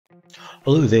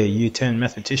Hello there, Year 10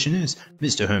 mathematicians.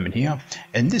 Mr. Herman here,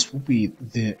 and this will be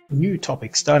the new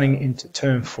topic starting into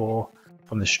term 4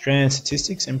 from the strand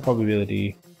statistics and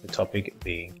probability, the topic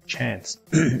being chance.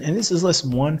 And this is lesson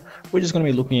 1. We're just going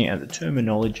to be looking at the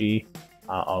terminology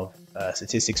of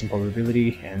statistics and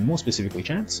probability, and more specifically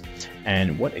chance,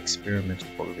 and what experimental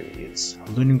probability is.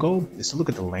 Our learning goal is to look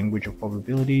at the language of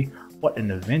probability, what an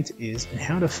event is, and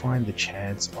how to find the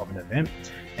chance of an event.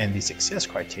 And the success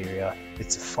criteria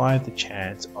is to find the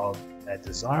chance of a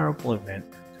desirable event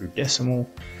through decimal,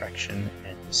 fraction,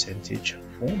 and percentage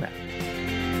format.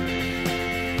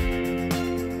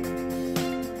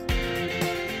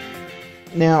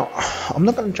 Now, I'm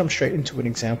not going to jump straight into an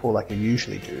example like I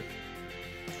usually do.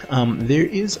 There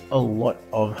is a lot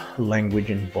of language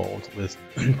involved with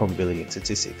probability and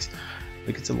statistics,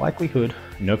 because the likelihood,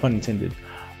 no pun intended,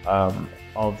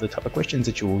 of the type of questions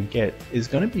that you will get is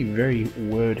going to be very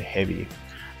word heavy,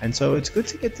 and so it's good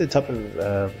to get the type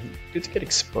of good to get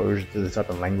exposure to the type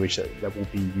of language that will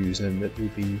be used and that we'll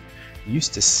be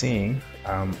used to seeing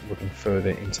looking further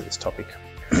into this topic.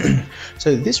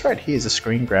 So this right here is a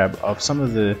screen grab of some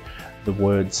of the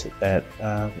words that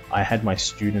I had my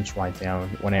students write down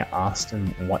when I asked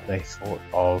them what they thought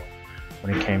of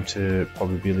when it came to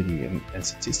probability and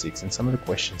statistics, and some of the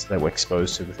questions that were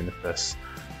exposed to within the first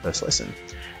lesson.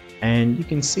 And you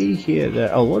can see here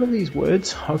that a lot of these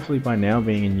words, hopefully by now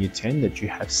being in Year 10, that you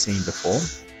have seen before.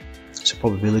 So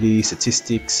probability,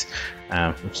 statistics,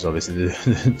 which is obviously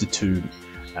the two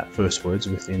first words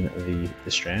within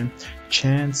the strand.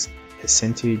 Chance,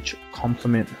 percentage,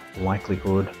 complement,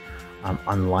 likelihood,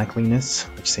 unlikeliness,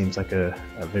 which seems like a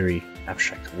very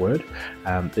abstract word.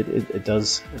 It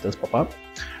does pop up.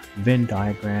 Venn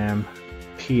diagram,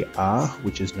 PR,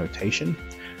 which is notation,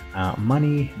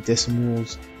 money,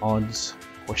 decimals, odds,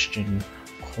 question,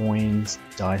 coins,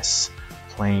 dice,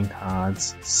 playing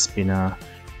cards, spinner,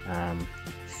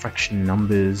 fraction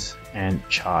numbers, and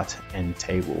chart and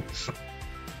table.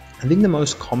 I think the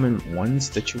most common ones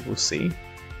that you will see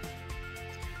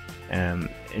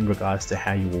in regards to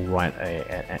how you will write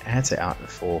an answer out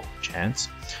for chance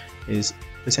is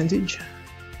percentage,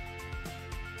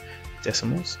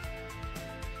 decimals,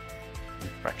 and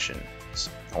fractions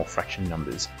or fraction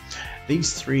numbers.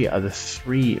 These three are the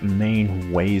three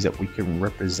main ways that we can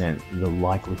represent the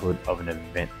likelihood of an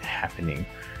event happening,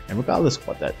 and regardless of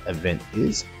what that event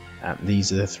is,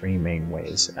 these are the three main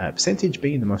ways. Percentage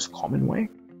being the most common way,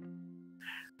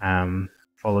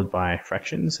 followed by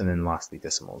fractions, and then lastly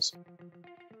decimals.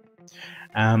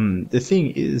 The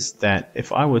thing is that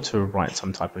if I were to write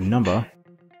some type of number,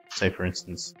 say for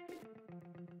instance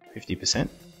 50%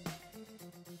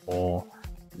 or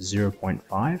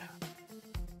 0.5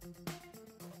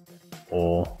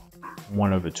 or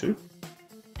 1/2,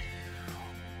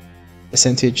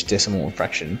 percentage, decimal, and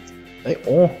fraction, they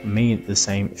all mean the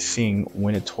same thing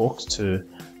when it talks to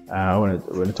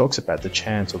when it talks about the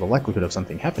chance or the likelihood of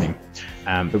something happening.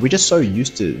 But we're just so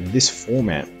used to this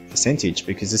format, percentage,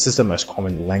 because this is the most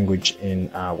common language in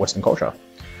Western culture.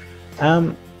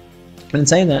 And in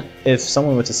saying that, if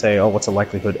someone were to say, oh, what's the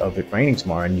likelihood of it raining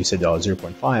tomorrow, and you said, oh,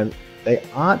 0.5, they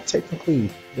aren't technically,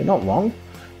 they're not wrong.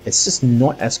 It's just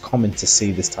not as common to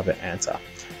see this type of answer.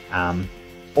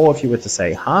 Or if you were to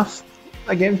say half,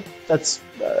 again, that's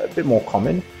a bit more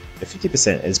common. The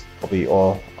 50% is probably,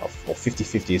 or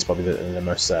 50-50 is probably the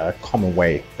most common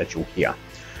way that you'll hear.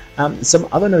 Some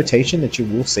other notation that you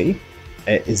will see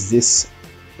is this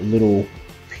little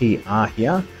PR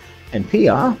here, and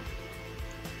PR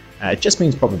it just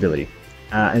means probability.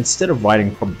 Instead of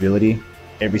writing probability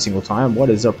every single time, what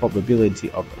is the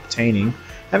probability of obtaining?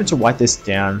 Having to write this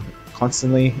down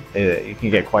constantly, it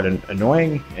can get quite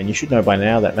annoying, and you should know by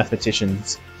now that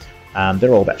mathematicians,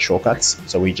 they're all about shortcuts,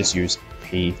 so we just use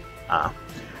PR.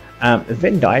 A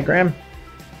Venn diagram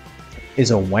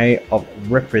is a way of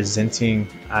representing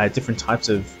different types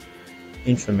of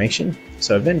information.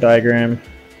 So a Venn diagram,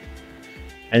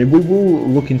 and we will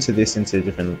look into this into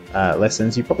different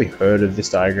lessons. You've probably heard of this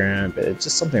diagram, but it's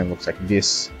just something that looks like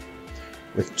this,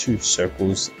 with two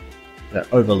circles that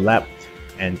overlap,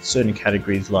 and certain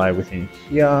categories lie within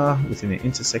here, within the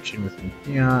intersection within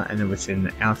here, and then within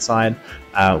the outside.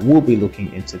 We'll be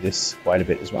looking into this quite a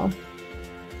bit as well.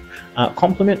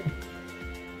 Complement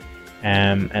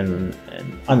and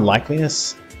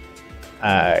unlikeliness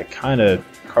kind of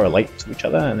correlate to each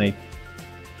other, and they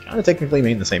kind of technically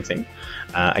mean the same thing.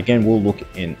 Again, we'll look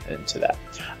into that.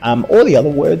 All the other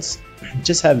words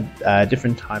just have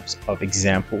different types of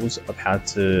examples of how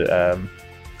to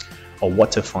or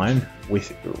what to find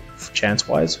with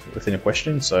chance-wise within a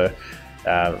question. So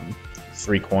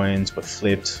 3 coins were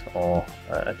flipped, or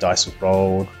a dice was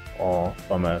rolled, or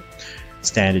from a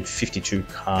standard 52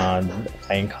 card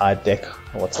playing card deck,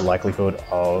 what's the likelihood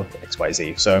of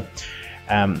XYZ. So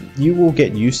you will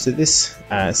get used to this,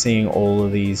 seeing all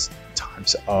of these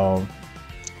types of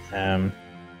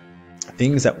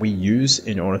things that we use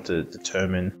in order to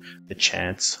determine the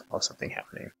chance of something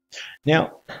happening.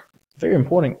 Now, very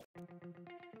important,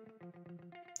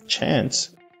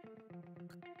 chance.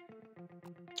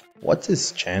 What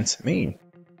does chance mean?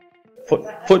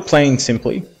 Put plain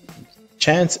simply,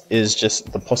 chance is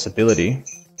just the possibility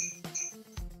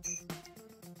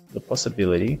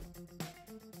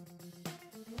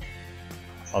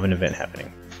of an event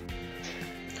happening.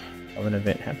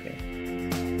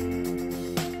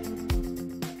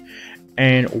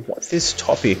 And what this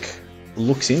topic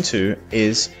looks into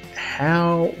is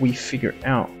how we figure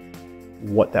out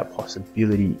what that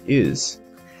possibility is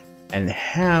and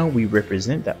how we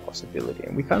represent that possibility.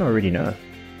 And we kind of already know.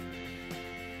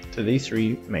 So these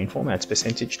three main formats: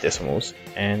 percentage, decimals,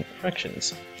 and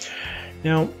fractions.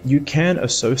 Now, you can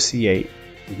associate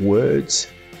words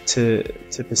to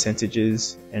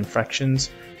percentages and fractions.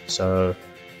 So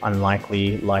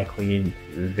unlikely, likely,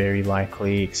 very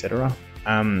likely, etc.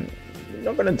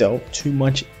 Not going to delve too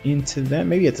much into that.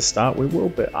 Maybe at the start we will,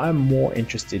 but I'm more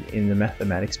interested in the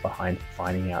mathematics behind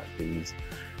finding out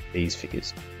these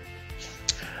figures.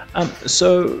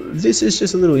 So this is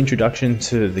just a little introduction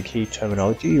to the key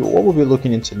terminology. What we'll be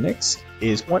looking into next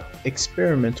is what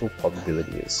experimental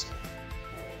probability is.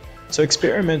 So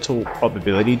experimental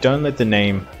probability, don't let the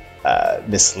name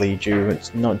mislead you,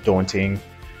 it's not daunting.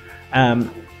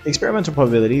 Experimental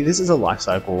probability, this is a life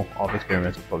cycle of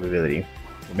experimental probability.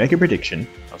 We make a prediction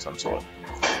of some sort,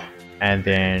 and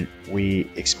then we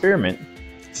experiment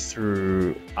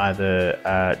through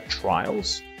either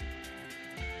trials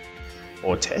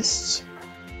or tests,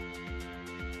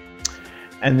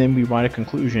 and then we write a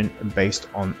conclusion based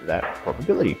on that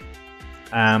probability.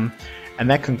 And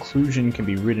that conclusion can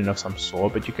be written of some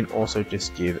sort, but you can also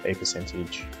just give a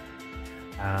percentage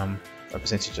of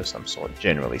some sort,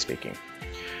 generally speaking.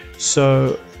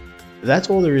 So that's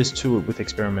all there is to it with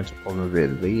experimental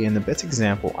probability. And the best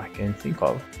example I can think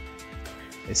of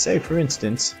is, say for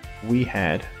instance, we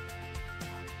had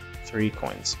 3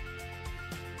 coins.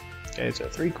 Okay, so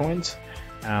 3 coins,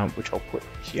 which I'll put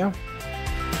here.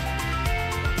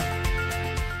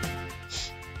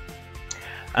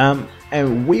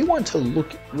 And we want to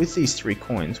look, with these 3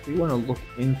 coins, we want to look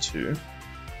into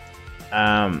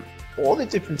all the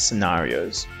different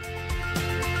scenarios.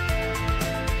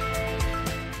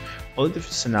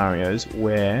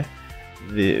 Where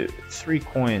the 3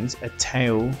 coins, a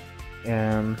tail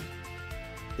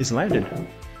is landed,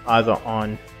 either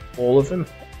on all of them,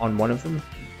 on one of them,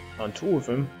 on 2 of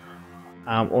them,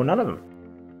 or none of them.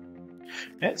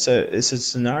 Yeah, so it's a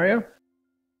scenario.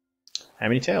 How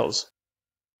many tails?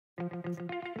 How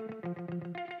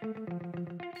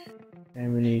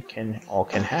many can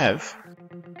have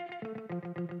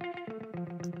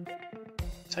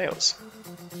tails?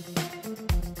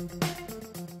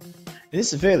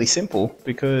 This is fairly simple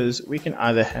because we can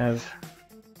either have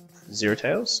 0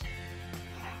 tails,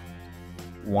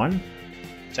 1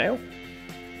 tail,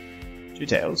 2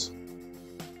 tails,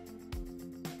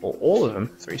 or all of them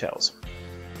 3 tails.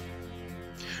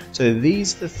 So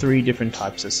these are the 3 different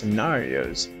types of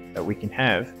scenarios that we can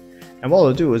have, and what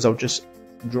I'll do is I'll just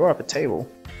draw up a table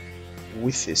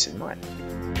with this in mind.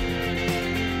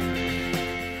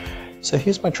 So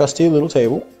here's my trusty little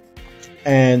table.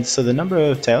 And so the number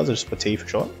of tails, I'll just put T for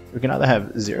short. We can either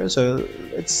have 0, so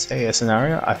let's say a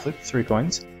scenario, I flip 3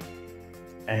 coins,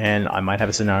 and I might have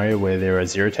a scenario where there are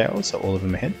 0 tails, so all of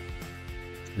them are head.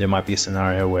 There might be a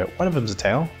scenario where one of them is a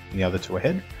tail, and the other 2 are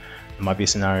head. There might be a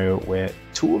scenario where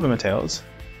 2 of them are tails,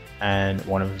 and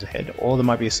one of them is a head, or there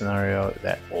might be a scenario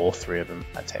that all 3 of them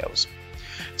are tails.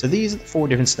 So these are the 4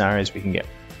 different scenarios we can get.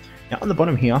 Now on the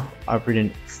bottom here, I've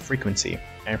written frequency,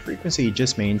 and frequency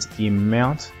just means the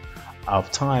amount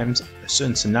of times a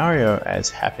certain scenario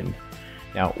has happened.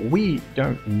 Now we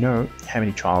don't know how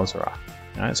many trials there are.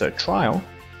 Right? So trial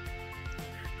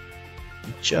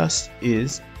just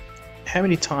is how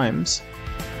many times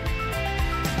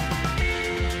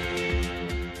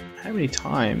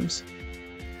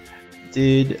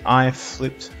did I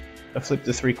flip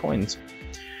the 3 coins.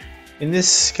 In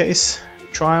this case,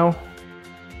 trial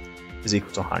is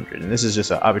equal to 100, and this is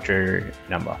just an arbitrary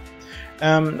number.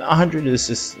 100 is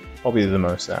just probably the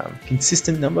most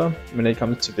consistent number when it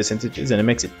comes to percentages, and it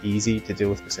makes it easy to deal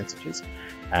with percentages.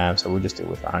 So we'll just deal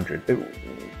with 100. But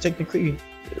technically,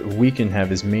 we can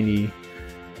have as many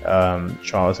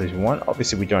trials as we want.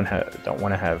 Obviously, we don't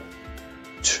want to have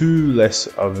too less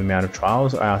of the amount of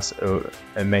trials, or else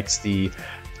it makes the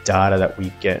data that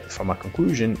we get from a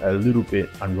conclusion a little bit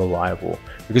unreliable.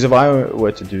 Because if I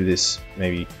were to do this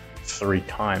maybe 3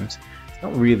 times, it's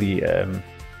not really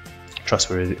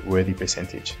trustworthy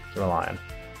percentage to rely on.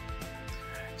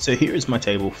 So here is my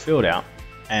table filled out,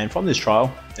 and from this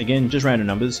trial, again, just random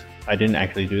numbers. I didn't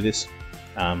actually do this.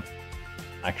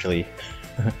 Actually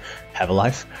have a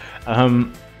life.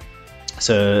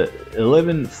 So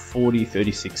 11, 40,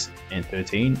 36, and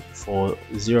 13 for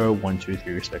 0, 1, 2,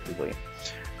 3 respectively.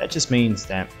 That just means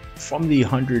that from the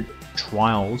 100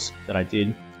 trials that I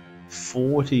did,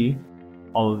 40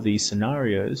 of these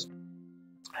scenarios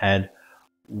had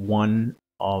one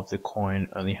of the coin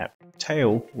only had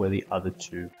tail, where the other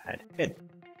 2 had head.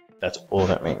 That's all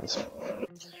that means.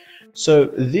 So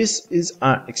this is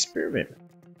our experiment.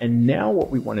 And now what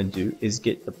we want to do is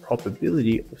get the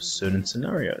probability of certain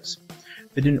scenarios.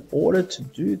 But in order to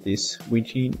do this, we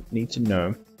need to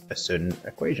know a certain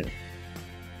equation.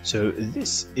 So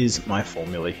this is my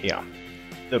formula here.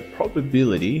 The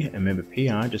probability, and remember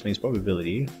PR just means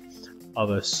probability, of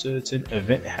a certain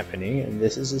event happening, and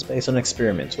this is just based on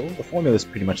experimental. The formula is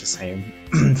pretty much the same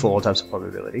for all types of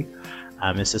probability.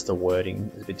 It's just the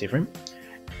wording is a bit different.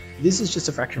 This is just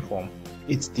a fraction form.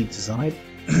 It's the desired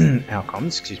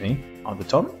outcomes, of the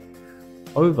top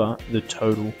over the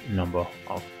total number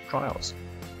of trials.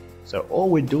 So all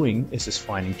we're doing is just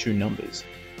finding 2 numbers.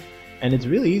 And it's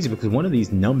really easy because one of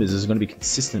these numbers is going to be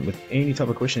consistent with any type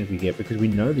of questions we get, because we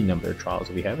know the number of trials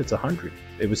that we have. It's 100.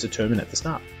 It was determined at the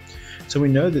start. So we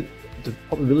know that the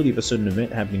probability of a certain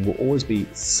event happening will always be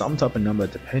some type of number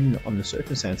depending on the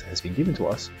circumstance that has been given to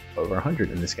us, over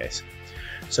 100 in this case.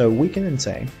 So we can then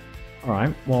say,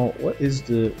 alright, well, what is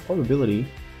the probability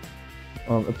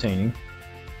of obtaining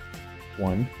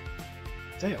 1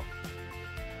 tail?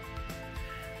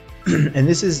 And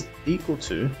this is equal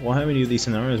to, well, how many of these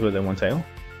scenarios were there 1 tail?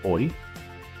 40.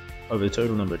 Over the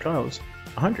total number of trials,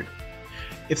 100.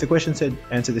 If the question said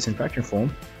answer this in fraction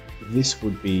form, this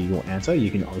would be your answer.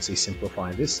 You can obviously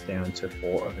simplify this down to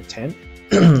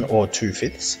 4/10 or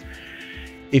 2/5.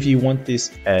 If you want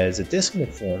this as a decimal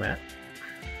format,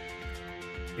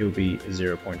 it will be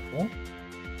 0.4.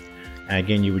 And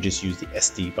again, you would just use the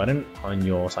SD button on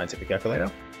your scientific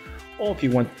calculator. Or if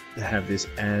you want to have this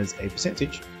as a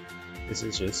percentage, this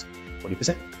is just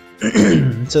 40%.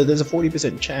 So there's a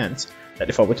 40% chance that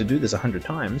if I were to do this 100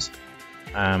 times,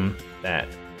 that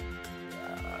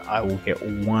I will get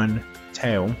 1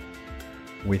 tail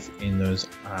within those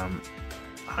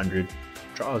 100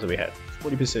 trials that we had.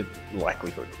 40%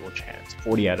 likelihood or chance,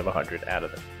 40 out of 100 out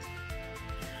of them.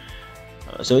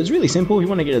 So it's really simple. If you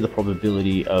want to get at the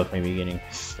probability of maybe getting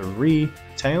 3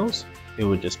 tails, it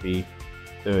would just be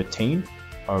 13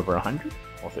 over 100,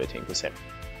 or 13%.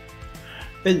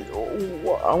 But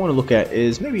what I want to look at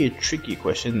is maybe a tricky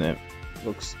question that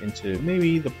looks into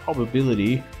maybe the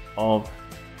probability of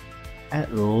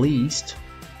at least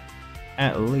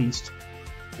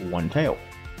 1 tail.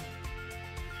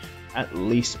 At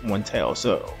least 1 tail.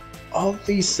 So of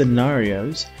these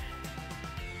scenarios,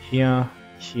 here,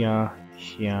 here,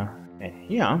 here, and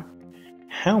here,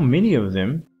 how many of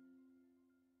them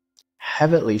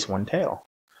have at least 1 tail?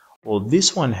 Well,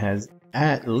 this one has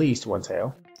at least 1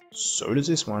 tail, so does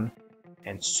this one,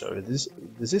 and so does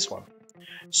this one.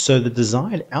 So the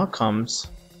desired outcomes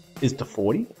is the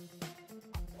 40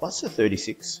 plus the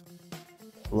 36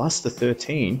 plus the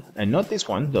 13, and not this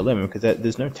one, the 11, because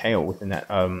there's no tail within that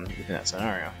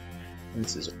scenario. And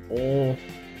this is all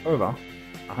over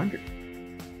 100.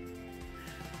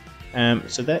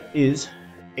 So that is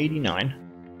 89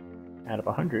 out of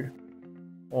 100,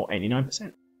 or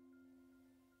 89%.